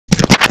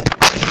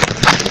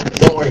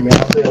worry, man.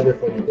 I'll say other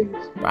funny things.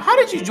 But how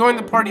did you join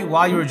the party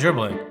while you were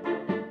dribbling?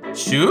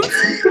 Shoot?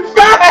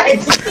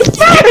 Facts!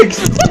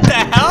 Facts! What the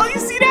hell? You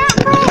see that,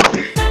 bro?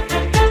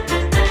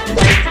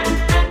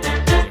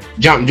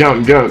 Jump,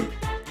 jump, jump.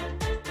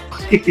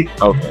 Okay.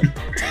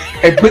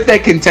 Hey, put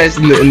that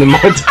contestant in the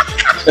montage.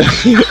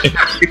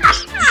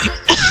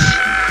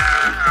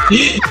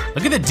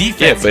 Look at the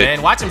defense,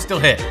 man. Watch him still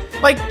hit.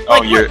 Like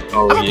I'm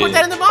gonna put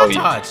that in the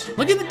montage.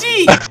 Look at the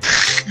D.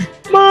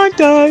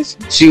 Montage.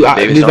 Shoot,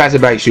 just pass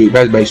it back, shoot,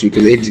 because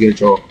they just gonna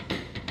troll.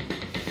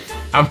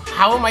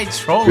 How am I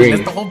trolling? Green.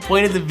 That's the whole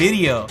point of the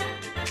video.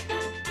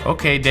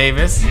 Okay,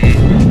 Davis.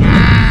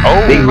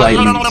 Oh, big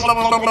lightning.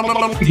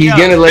 He's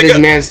gonna let his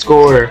man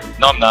score.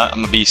 No, I'm not.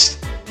 I'm a beast.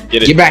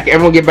 Get it. Get back,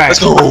 everyone get back. Let's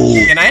go.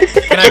 Can I do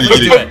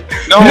it?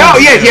 No,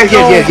 yes.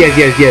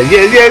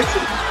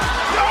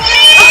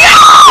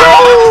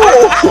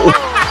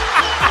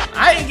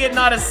 I ain't getting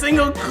not a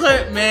single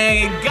clip,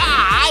 man.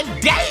 God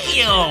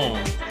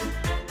damn.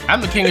 I'm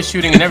the king of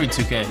shooting in every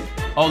 2K.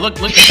 Oh, look.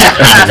 You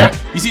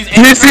see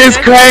This is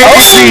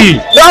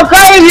crazy. You're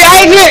crazy,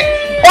 ain't it?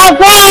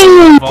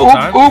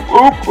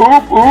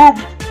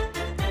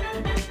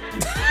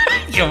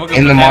 Yo, we're gonna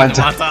in the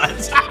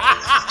montage.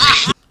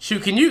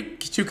 Shoot,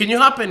 can you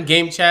hop in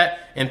game chat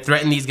and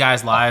threaten these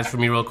guys' lives for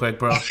me real quick,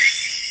 bro?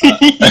 Yo,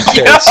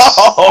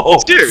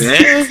 dude,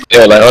 man.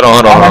 Yo, like,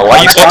 hold on.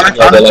 Why you talking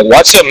about that? Like,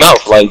 watch your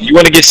mouth. Like, you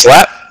want to get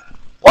slapped?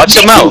 Watch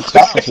your mouth.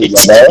 I'm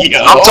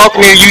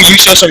talking to you. You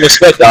show some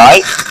respect,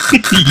 alright?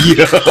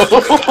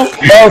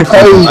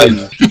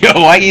 Yo,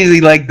 why is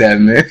he like that,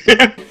 man?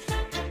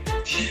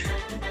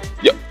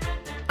 Yo.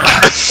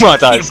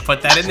 Montage.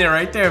 Put that in there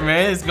right there,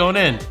 man. It's going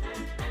in.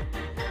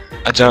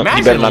 I jump.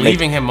 You better Imagine not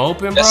leaving him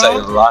open,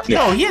 bro.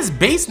 Yo, he has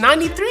base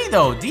 93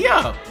 though.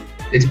 D-up.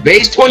 It's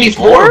base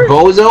 24,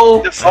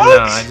 bozo. The fuck? I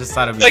know, I just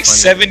thought it'd be like funny.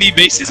 70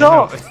 bases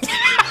off.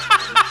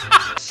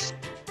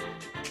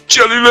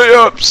 Jelly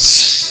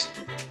layups.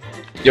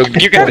 Yo,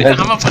 you can. I'm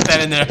gonna put that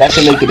in there. That's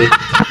a make it.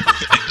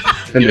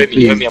 You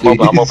hit me. I'm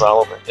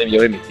open. Yo,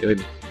 hit me.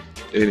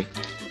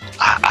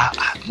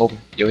 I'm open.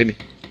 Yo, hit me.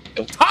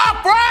 Yo.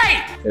 Top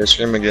right. Yo,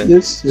 scream again.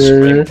 Yes,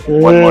 sir.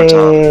 Scream one more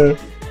time.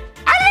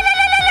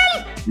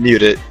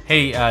 Mute it.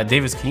 Hey,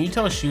 Davis, can you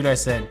tell Shoot I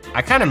said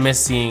I kind of miss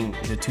seeing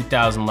the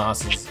 2,000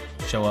 losses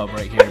show up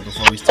right here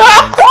before we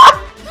start.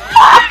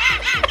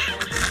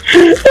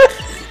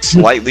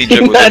 Slightly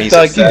dribbled and he's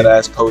a fat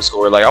ass post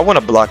scorer. Like, I want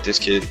to block this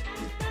kid.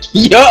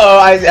 Yo,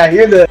 I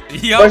hear the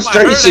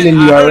frustration in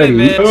you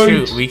already.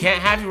 Shoot, we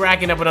can't have you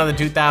racking up another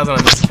 2,000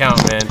 on this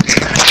account, man.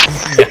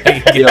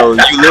 Yo,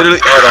 you literally.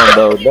 Hold on,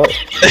 though. No.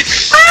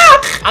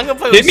 I'm gonna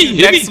play with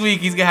you next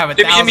week. He's gonna have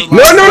 1,000.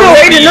 No,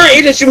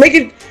 Aiden, should make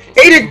it.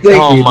 Thank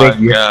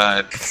you.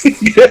 God.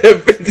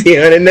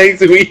 1,500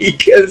 next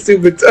week. That's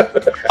super tough.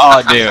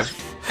 Oh, damn.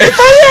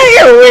 I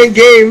gotta win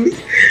games.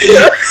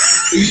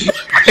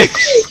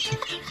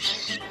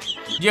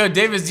 Yo,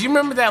 Davis, do you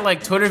remember that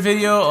like Twitter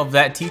video of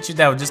that teacher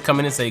that would just come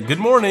in and say good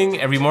morning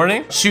every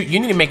morning? Shoot, you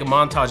need to make a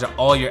montage of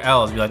all your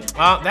L's. Be like,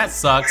 oh, that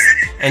sucks.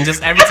 And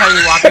just every time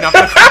you're walking off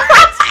the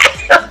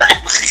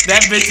class,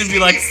 that bitch would be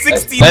like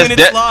 60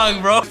 minutes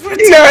long, bro.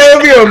 You know,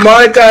 it'll be a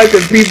montage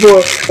of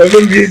people, of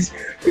him just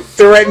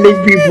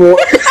threatening people.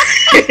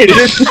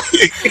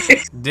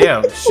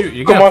 Damn, shoot,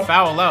 you're gonna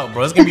foul out,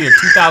 bro. It's gonna be a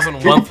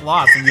 2001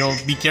 loss if you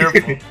don't be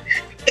careful.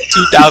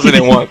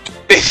 2001.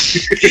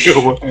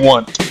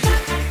 One.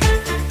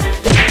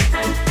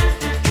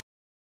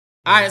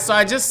 Alright, so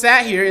I just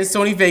sat here in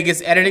Sony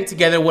Vegas editing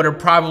together what are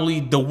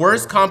probably the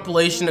worst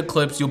compilation of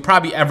clips you'll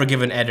probably ever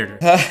give an editor.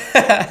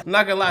 I'm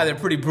not gonna lie, they're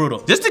pretty brutal.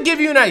 Just to give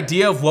you an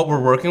idea of what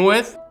we're working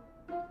with.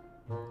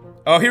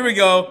 Oh, here we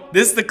go.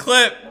 This is the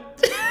clip.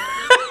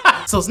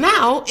 So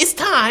now it's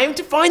time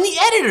to find the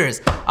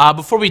editors.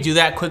 Before we do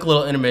that, quick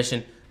little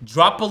intermission.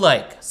 Drop a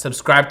like,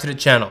 subscribe to the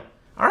channel.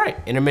 All right,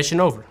 intermission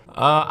over.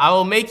 I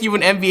will make you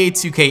an NBA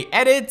 2K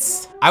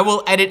edits. I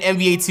will edit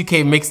NBA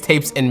 2K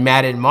mixtapes and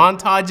Madden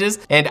montages,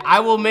 and I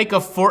will make a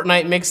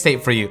Fortnite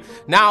mixtape for you.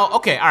 Now,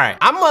 okay, all right.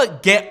 I'm gonna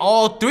get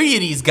all three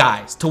of these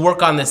guys to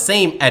work on the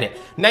same edit.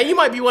 Now, you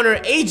might be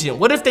wondering, Agent,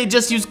 what if they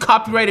just use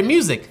copyrighted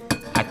music?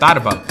 I thought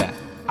about that.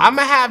 I'm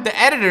gonna have the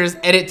editors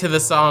edit to the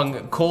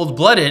song Cold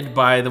Blooded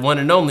by the one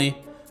and only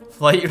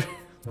Flight.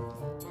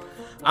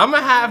 I'm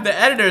gonna have the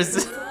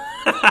editors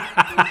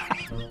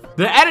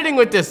they're editing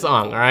with this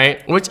song, all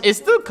right? Which is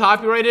still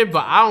copyrighted,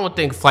 but I don't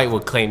think Flight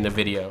would claim the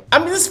video. I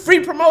mean, this is free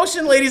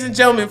promotion, ladies and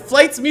gentlemen.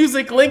 Flight's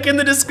music, link in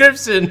the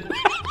description.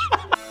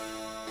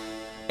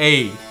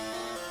 Hey.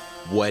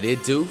 What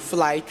it do,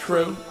 Flight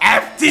crew?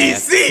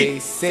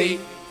 FTC.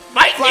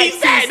 Mike, he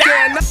said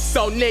that.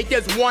 So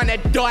niggas wanna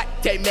dart,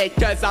 they make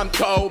cause I'm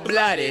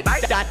cold-blooded.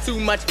 Got too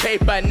much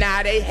paper,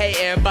 now they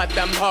hating, but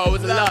them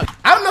hoes love.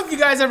 I don't know if you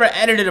guys ever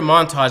edited a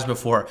montage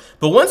before,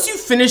 but once you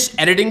finish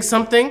editing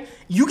something,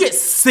 you get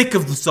sick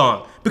of the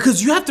song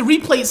because you have to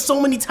replay it so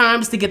many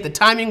times to get the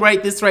timing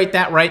right, this right,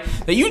 that right,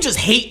 that you just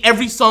hate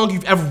every song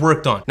you've ever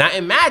worked on. Now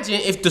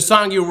imagine if the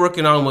song you're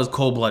working on was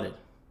Cold-Blooded.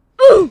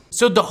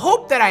 So the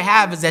hope that I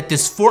have is that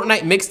this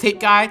Fortnite mixtape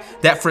guy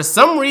that for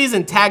some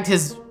reason tagged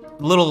his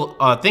little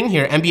thing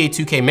here, NBA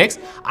 2K Mix.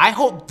 I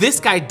hope this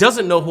guy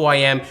doesn't know who I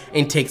am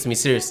and takes me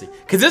seriously.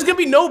 Cause there's gonna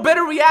be no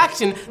better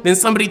reaction than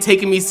somebody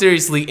taking me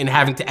seriously and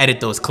having to edit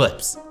those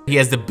clips. He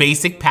has the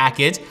basic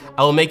package.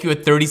 I will make you a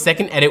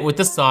 30-second edit with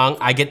the song.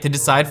 I get to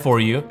decide for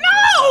you.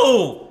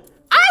 No!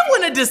 I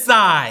wanna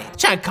decide.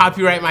 Trying to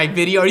copyright my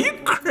video, are you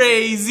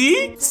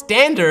crazy?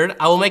 Standard,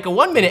 I will make a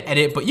 1-minute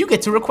edit, but you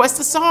get to request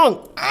a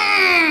song.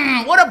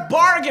 What a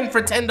bargain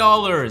for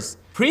 $10.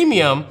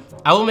 Premium,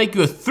 I will make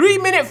you a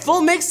 3-minute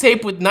full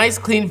mixtape with nice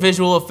clean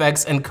visual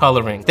effects and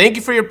coloring. Thank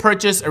you for your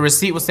purchase. A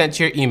receipt was sent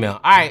to your email.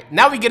 All right,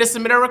 now we get to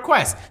submit our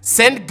request.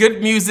 Send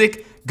good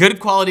music, good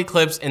quality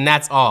clips, and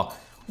that's all.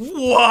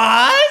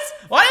 What?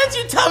 Why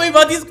didn't you tell me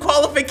about these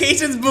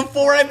qualifications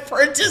before I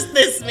purchased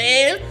this,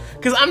 man?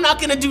 Because I'm not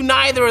gonna do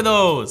neither of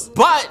those.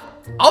 But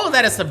all of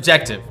that is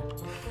subjective.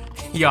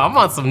 Yo, I'm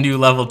on some new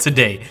level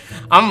today.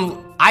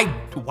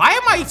 Why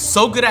am I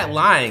so good at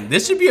lying?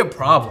 This should be a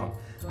problem.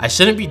 I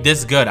shouldn't be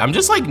this good. I'm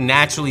just like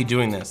naturally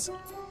doing this.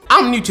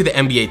 I'm new to the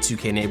NBA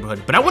 2K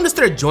neighborhood, but I want to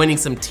start joining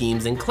some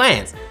teams and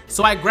clans.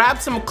 So I grabbed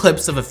some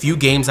clips of a few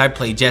games I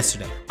played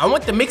yesterday. I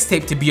want the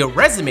mixtape to be a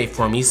resume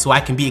for me so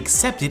I can be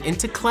accepted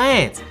into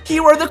clans.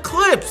 Here are the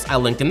clips. I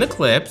linked in the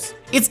clips.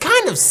 It's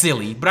kind of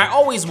silly, but I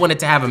always wanted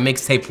to have a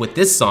mixtape with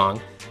this song.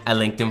 I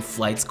linked in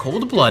Flight's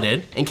Cold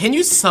Blooded. And can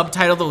you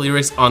subtitle the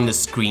lyrics on the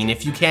screen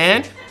if you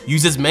can?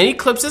 Use as many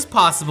clips as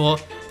possible.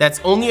 That's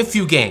only a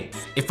few games.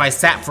 If I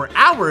sat for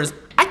hours,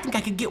 I think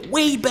I could get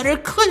way better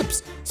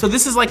clips. So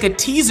this is like a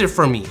teaser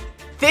for me.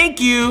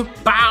 Thank you.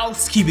 Bow,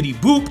 skibidi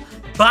boop,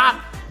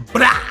 bop,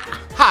 blah.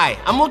 Hi,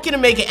 I'm looking to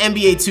make an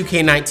NBA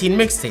 2K19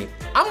 mixtape.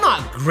 I'm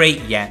not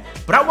great yet,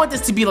 but I want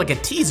this to be like a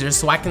teaser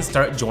so I can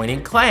start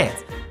joining clans.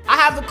 I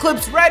have the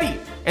clips ready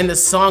and the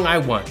song I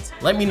want.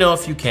 Let me know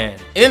if you can.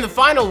 And then the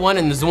final one,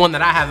 and this is the one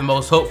that I have the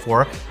most hope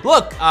for.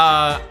 Look,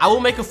 I will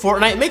make a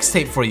Fortnite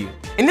mixtape for you.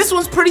 And this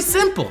one's pretty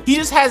simple. He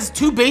just has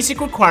 2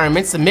 basic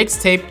requirements, a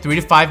mixtape 3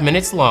 to 5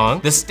 minutes long.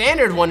 The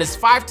standard one is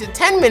 5 to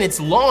 10 minutes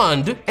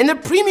long, and the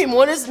premium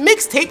one is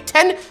mixtape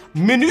 10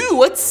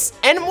 minutes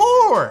and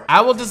more.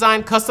 I will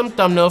design custom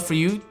thumbnail for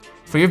you,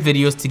 for your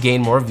videos to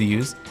gain more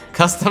views.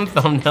 Custom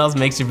thumbnails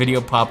makes your video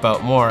pop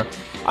out more.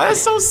 Oh,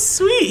 that's so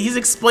sweet. He's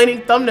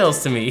explaining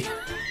thumbnails to me.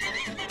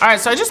 All right,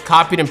 so I just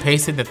copied and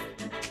pasted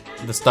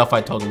the stuff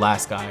I told the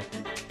last guy.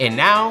 And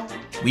now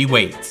we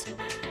wait.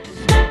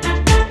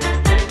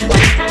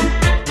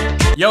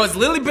 Yo, it's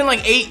literally been like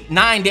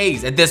 8-9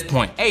 days at this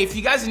point. Hey, if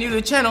you guys are new to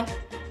the channel,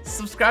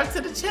 subscribe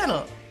to the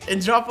channel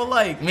and drop a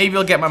like. Maybe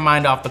it'll get my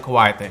mind off the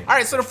Kawhi thing. All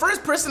right, so the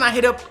first person I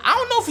hit up, I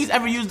don't know if he's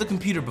ever used the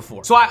computer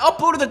before. So I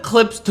uploaded the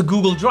clips to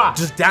Google Drive.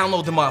 Just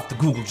download them off the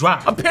Google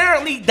Drive.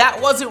 Apparently, that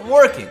wasn't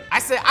working. I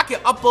said I could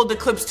upload the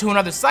clips to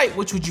another site.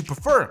 Which would you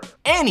prefer?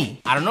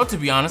 Any. I don't know, to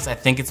be honest. I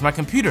think it's my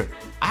computer.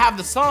 I have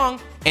the song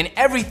and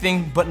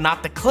everything, but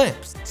not the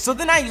clips. So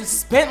then I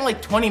spent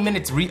like 20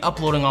 minutes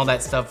re-uploading all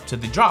that stuff to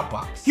the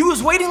Dropbox. He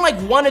was waiting like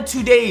 1 or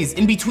 2 days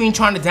in between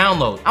trying to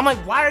download. I'm like,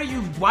 why are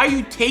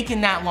you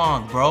taking that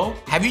long, bro?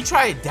 Have you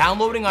tried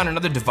downloading on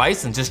another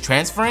device and just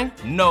transferring?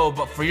 No,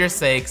 but for your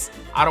sakes,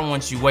 I don't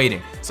want you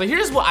waiting. So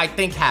here's what I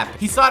think happened.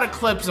 He saw the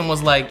clips and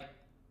was like,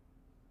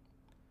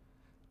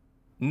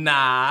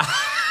 nah.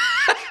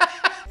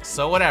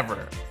 So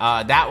whatever,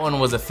 that one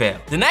was a fail.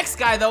 The next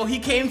guy though, he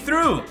came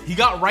through. He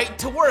got right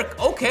to work.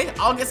 Okay,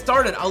 I'll get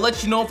started. I'll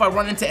let you know if I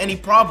run into any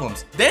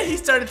problems. Then he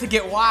started to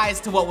get wise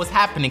to what was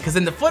happening, because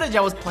in the footage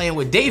I was playing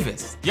with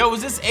Davis. Yo,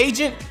 was this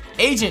Agent?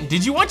 Agent,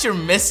 did you want your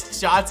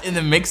missed shots in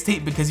the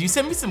mixtape? Because you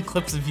sent me some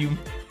clips of you.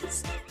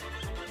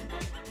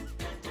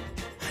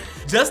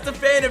 Just a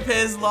fan of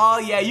his, lol.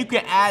 Yeah, you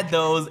can add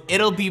those.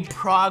 It'll be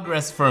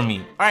progress for me.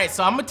 All right,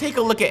 so I'm gonna take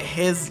a look at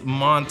his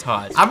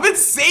montage. I've been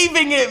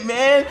saving it,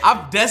 man.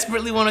 I've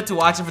desperately wanted to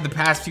watch it for the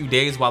past few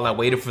days while I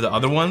waited for the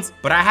other ones,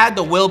 but I had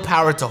the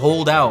willpower to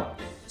hold out.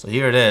 So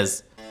here it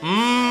is.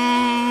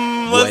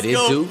 What it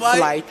do,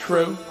 Flight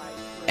Crew?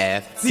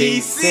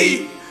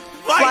 FTC.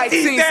 Flight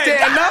team,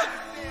 stand up.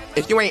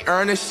 If you ain't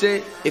earn this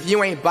shit, if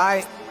you ain't buy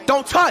it,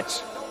 don't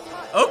touch.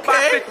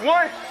 Okay.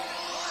 561.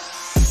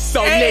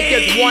 So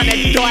niggas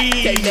wanna dart,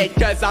 they make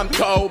cause I'm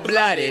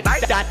cold-blooded.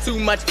 Got too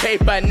much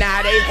paper,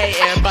 now they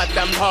hating, but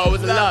them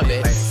hoes love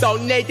it. So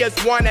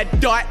niggas wanna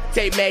dart,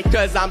 they make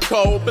cause I'm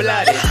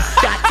cold-blooded.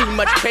 Got too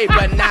much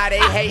paper, now they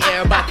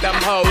hating, but them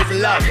hoes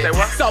love it.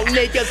 So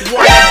niggas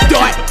wanna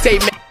dart, they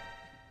make.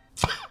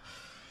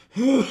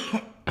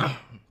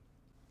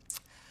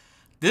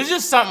 There's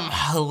just something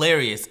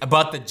hilarious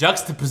about the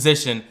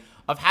juxtaposition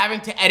of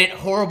having to edit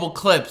horrible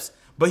clips,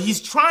 but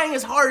he's trying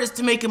his hardest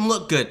to make him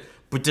look good.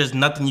 But there's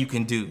nothing you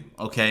can do,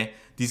 okay?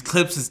 These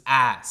clips is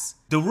ass.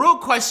 The real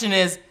question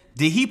is,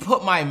 did he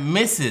put my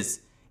misses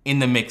in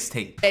the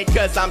mixtape?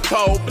 Cause I'm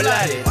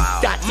cold-blooded.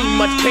 Got too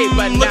much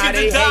paper, now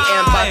they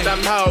hating, but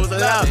them hoes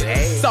love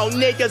it. So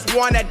niggas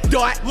wanna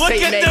dart, they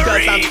make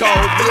cause I'm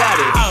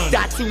cold-blooded.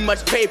 Got too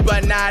much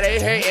paper, now they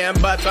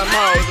hating, but them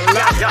hoes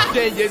love it.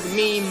 Then just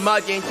me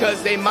mugging,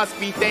 cause they must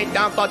be think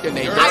I'm fucking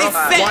they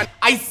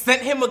I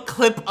sent him a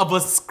clip of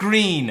a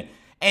screen,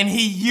 and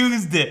he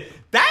used it.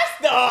 That's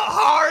the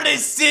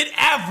hardest shit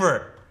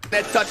ever.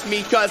 That touch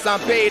me cause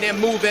I'm paid and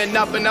moving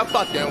up in the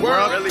fucking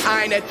world. Really?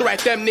 I ain't a threat,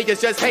 them niggas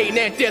just hating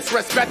and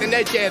disrespecting.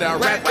 They get a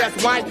rap,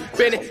 that's why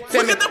been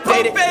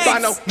intimidated by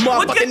no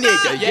motherfucking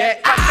nigga. Yeah,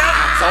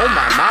 I told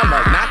my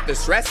mama not to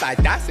stress, I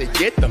got to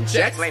get them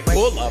checks.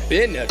 Pull up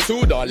in the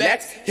two-door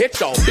Lex, hit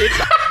your bitch.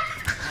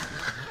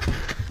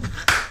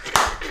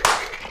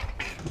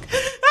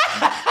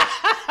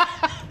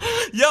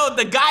 Yo,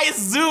 the guy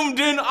zoomed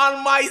in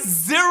on my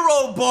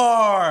 0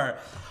 bar.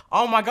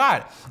 Oh my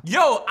God.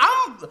 Yo,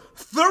 I'm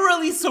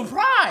thoroughly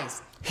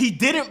surprised. He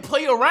didn't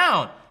play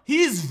around.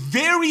 He is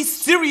very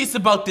serious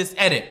about this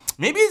edit.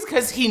 Maybe it's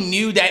because he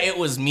knew that it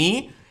was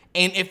me,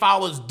 and if I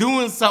was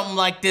doing something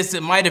like this,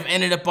 it might have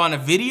ended up on a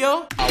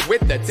video.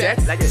 With the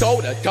text,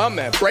 told her come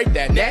and break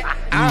that neck.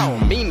 I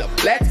don't mean to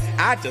flex,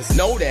 I just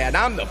know that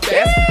I'm the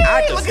best.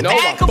 I just know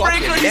I'm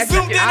fucking next.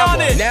 I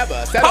will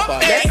never set up a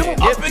neck. If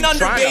you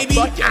tryna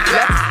fucking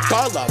flex,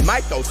 call up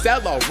Michael,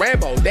 Cello,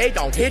 Rambo. They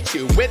don't hit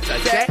you with the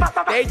tech.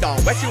 They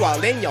don't wet you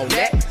all in your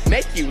neck,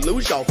 make you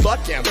lose your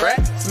fucking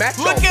breath. Smack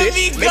your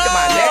bitch, make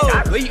my neck.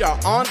 I leave her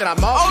on, then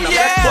I'm off. Oh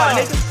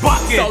yeah,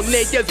 so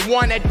niggas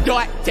wanna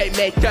dart take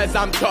me cause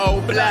I'm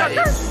cold-blooded.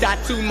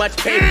 Got too much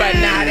paper,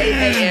 now they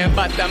hating,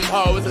 but them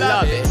hoes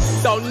love it.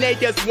 So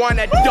niggas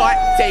wanna dart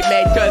take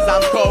me cause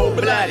I'm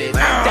cold-blooded.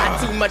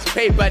 Got too much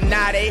paper,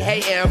 now they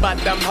hating, but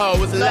them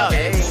hoes love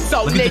it.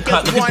 So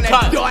niggas wanna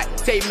dart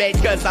take me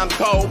cause I'm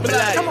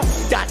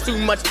cold-blooded. Got too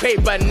much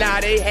paper, now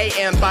they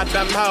hating, but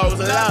them hoes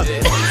love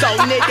it. So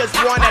niggas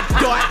wanna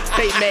dart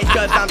take me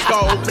cause I'm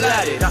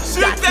cold-blooded. Got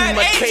too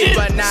much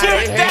paper, now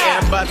they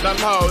hating, but them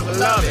hoes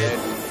love it.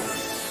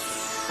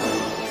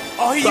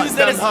 Oh, he used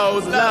that as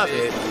hoes love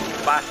it.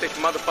 5, 6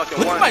 motherfucking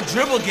look at my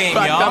dribble game,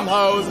 y'all. But them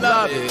hoes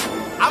love it.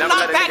 I'm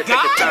not that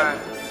guy.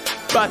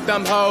 But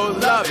them hoes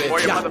love it.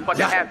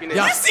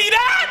 You see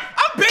that?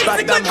 I'm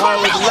basically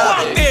Carmelo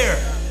out there.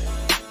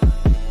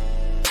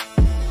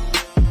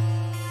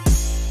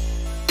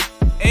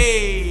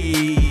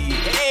 Hey,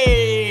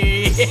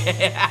 hey.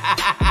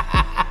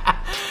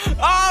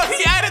 Oh,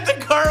 he added the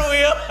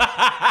cartwheel.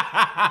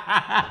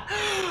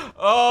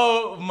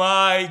 Oh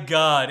my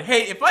God.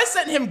 Hey, if I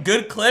sent him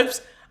good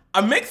clips,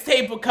 a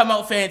mixtape would come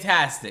out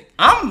fantastic.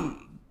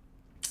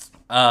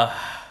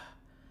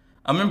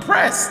 I'm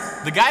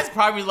impressed. The guy's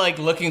probably like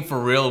looking for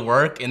real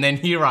work, and then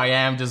here I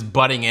am just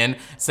butting in,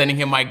 sending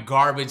him my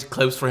garbage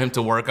clips for him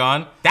to work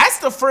on. That's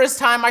the first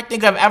time I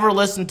think I've ever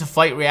listened to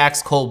Flight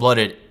Reacts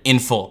Cold-Blooded in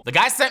full. The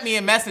guy sent me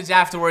a message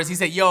afterwards. He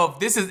said, yo, if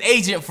this is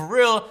Agent for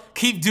real,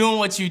 keep doing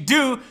what you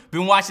do.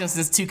 Been watching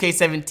since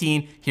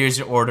 2K17, here's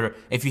your order.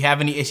 If you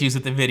have any issues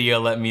with the video,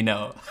 let me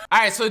know. All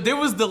right, so there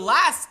was the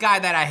last guy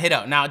that I hit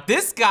up. Now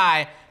this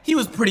guy, he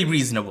was pretty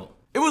reasonable.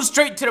 It was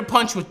straight to the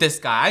punch with this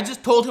guy. I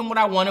just told him what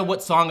I wanted,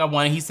 what song I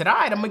wanted. He said, all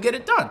right, I'm gonna get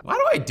it done. Why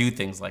do I do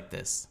things like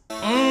this?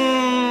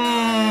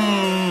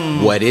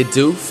 What it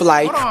do,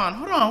 Flight?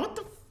 Hold on, what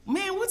the,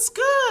 man, what's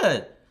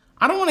good?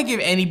 I don't wanna give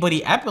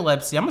anybody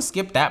epilepsy. I'm gonna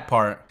skip that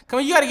part. Come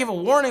on, you gotta give a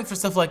warning for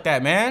stuff like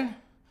that, man.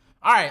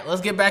 All right, let's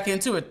get back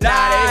into it.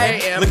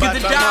 Die. Look at the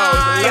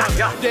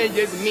die. They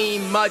just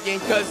mean mugging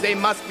cause they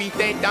must be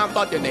think I'm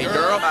fucking a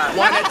girl.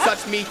 Wanna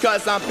touch me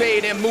cause I'm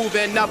paid and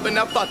moving up in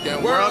the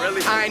fucking world.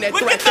 I ain't a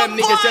threat, them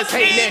niggas just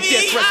hating and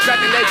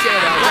disrespecting. They get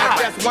a rap,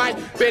 that's why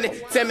been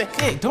timid.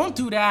 Hey, don't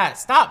do that.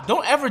 Stop,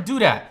 don't ever do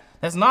that.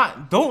 That's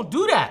not, don't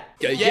do that.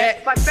 Yeah,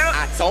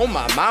 I told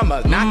my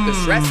mama not to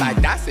stress, I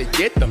got to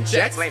get them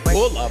checks.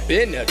 Pull up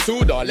in the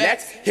two-door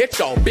Lex, hit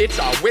your bitch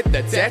off with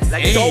the text.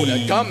 Told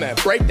her come and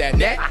break that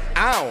neck,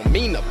 I don't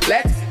mean to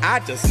flex,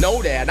 I just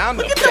know that I'm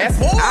the best.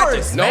 I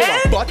just know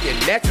I'm fucking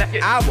next,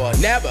 I will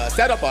never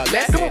set up a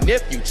lesson.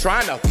 If you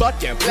tryna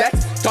fucking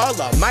flex, call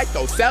up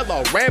Michael,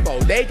 Cello, Rambo.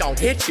 They don't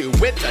hit you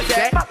with the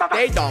tech,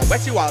 they don't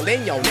wet you all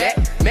in your neck,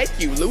 make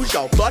you lose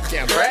your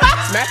fucking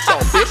breath. Smack your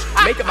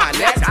bitch, make it my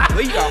neck,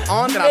 leave her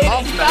on that I'm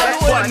off the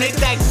left.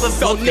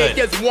 So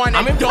niggas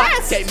wanna dart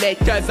take me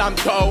cause I'm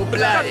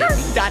cold-blooded.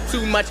 Got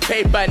too much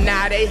paper,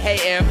 now they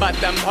hating, but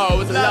them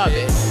hoes love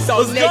it.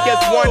 So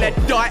niggas wanna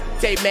dart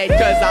take me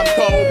cause I'm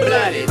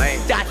cold-blooded.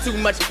 Got too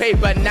much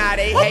paper, now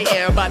they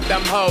hating, but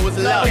them hoes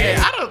love it.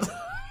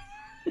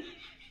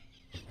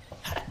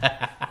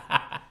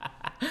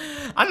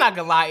 I'm not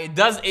gonna lie,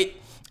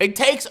 it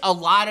takes a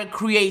lot of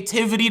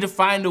creativity to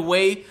find a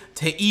way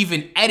to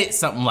even edit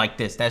something like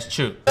this. That's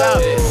true.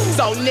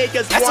 So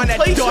niggas wanna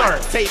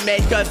dart take me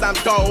cause I'm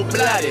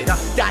cold-blooded.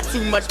 Got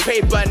too much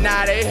paper,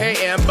 now they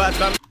hating, but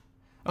them.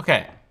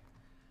 Okay.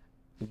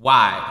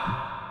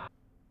 Why?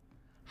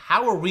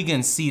 How are we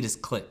gonna see this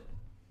clip?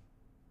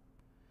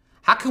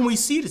 How can we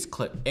see this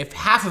clip if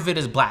half of it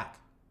is black?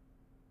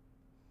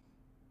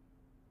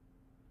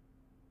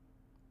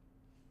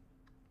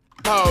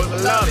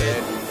 Hoes love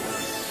it.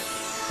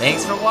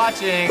 Thanks for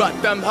watching.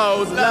 But them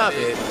hoes love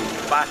it.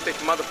 5, 6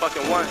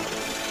 motherfucking 1.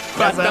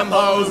 But them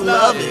hoes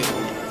love it.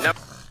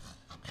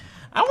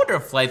 I wonder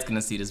if Flight's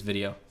gonna see this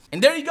video.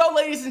 And there you go,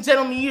 ladies and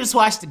gentlemen. You just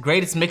watched the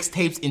greatest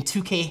mixtapes in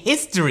 2K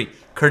history,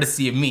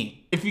 courtesy of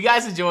me. If you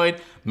guys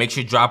enjoyed, make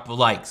sure to drop a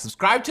like,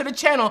 subscribe to the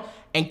channel,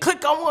 and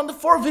click on one of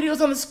the 4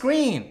 videos on the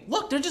screen.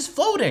 Look, they're just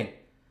floating.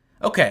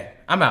 Okay,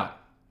 I'm out.